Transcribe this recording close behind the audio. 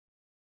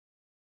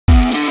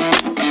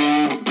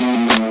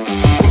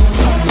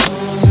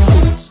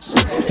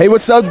Hey,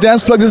 what's up,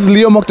 DancePlug? This is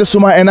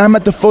Moctezuma, and I'm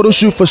at the photo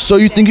shoot for So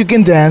You Think You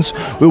Can Dance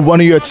with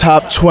one of your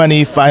top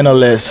 20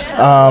 finalists.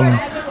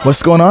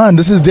 What's going on?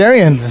 This is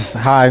Darion.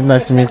 Hi,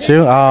 nice to meet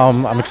you.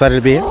 I'm excited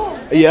to be here.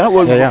 Yeah?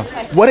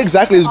 What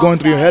exactly is going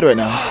through your head right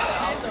now?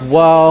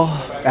 Well,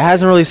 it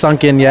hasn't really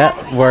sunk in yet.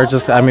 We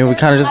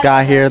kind of just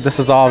got here. This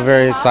is all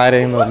very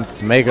exciting, the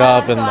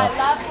makeup and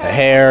the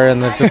hair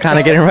and just kind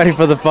of getting ready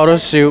for the photo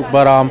shoot.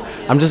 But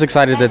I'm just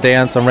excited to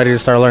dance. I'm ready to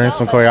start learning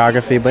some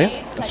choreography. But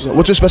yeah.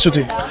 What's your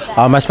specialty?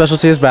 My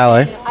specialty is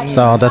ballet,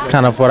 so that's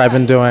kind of what I've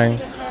been doing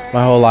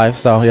my whole life.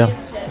 So yeah.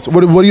 So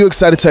what are you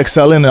excited to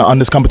excel in on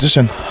this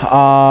competition?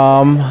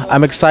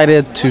 I'm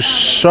excited to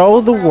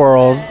show the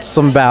world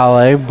some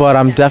ballet, but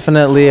I'm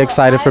definitely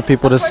excited for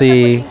people to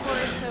see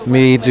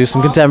me do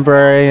some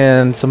contemporary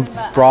and some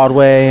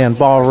Broadway and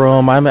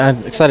ballroom. I'm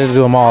excited to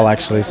do them all,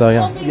 actually. So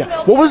yeah. Yeah.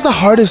 What was the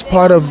hardest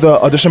part of the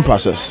audition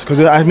process?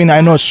 Because I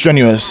know it's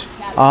strenuous.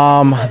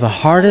 The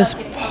hardest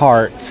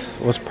part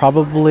was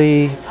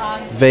probably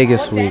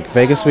Vegas week.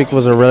 Vegas week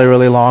was a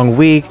really long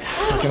week.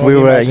 We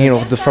were,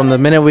 from the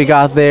minute we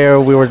got there,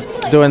 we were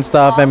doing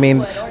stuff. I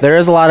mean, there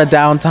is a lot of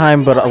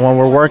downtime, but when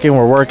we're working,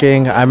 we're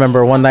working. I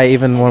remember one night,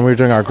 even when we were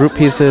doing our group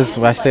pieces,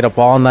 I stayed up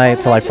all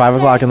night till like 5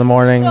 o'clock in the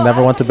morning.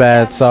 Never went to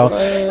bed. So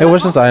it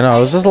was just, it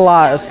was just a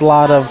lot. It's a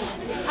lot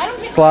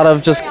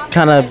of just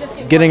kind of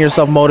getting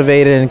yourself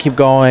motivated and keep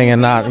going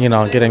and not,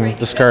 getting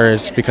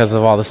discouraged because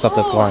of all the stuff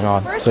that's going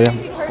on. So yeah.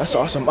 That's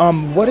awesome.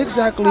 What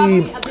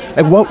exactly,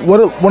 what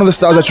one of the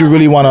styles that you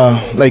really want to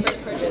like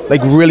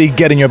really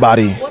get in your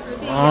body?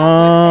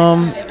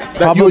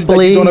 Probably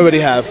that you don't already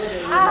have.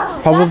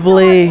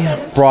 Probably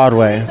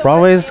Broadway.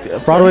 Broadway's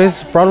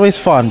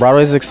fun.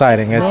 Broadway's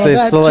exciting. It's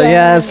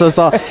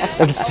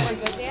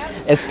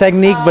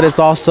technique, but it's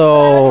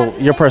also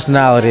your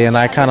personality, and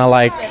I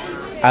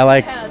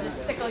like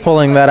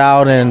pulling that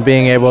out and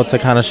being able to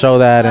kind of show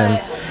that, and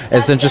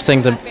it's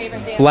interesting to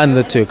blend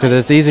the two because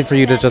it's easy for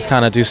you to just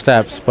kind of do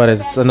steps, but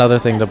it's another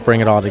thing to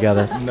bring it all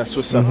together. That's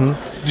what's up.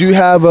 Do you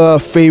have a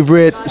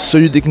favorite So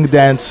You Think You Can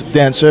Dance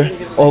dancer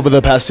over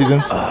the past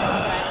seasons?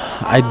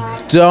 I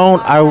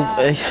don't. I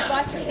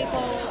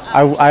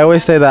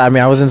always say that.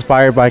 I was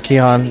inspired by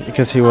Keon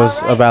because he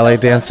was a ballet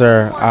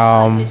dancer.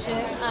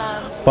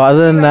 But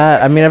other than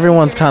that,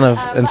 everyone's kind of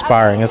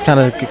inspiring. It's kind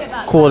of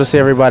cool to see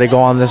everybody go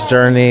on this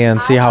journey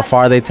and see how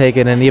far they take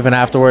it, and even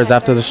afterwards,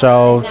 after the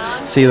show,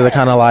 see the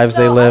kind of lives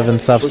they live and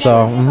stuff.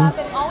 So,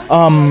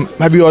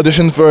 have you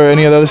auditioned for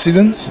any of the other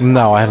seasons?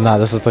 No, I have not.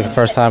 This is the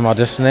first time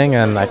auditioning,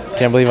 and I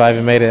can't believe I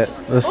even made it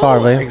this far,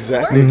 babe.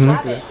 Exactly.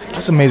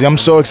 That's amazing. I'm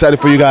so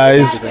excited for you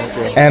guys,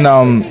 and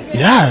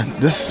yeah,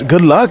 just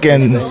good luck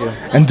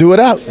and do it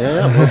out.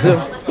 Yeah, we'll do.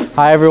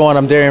 Hi everyone,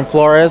 I'm Darion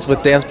Flores with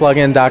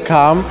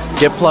DancePlug.com.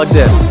 Get plugged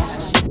in.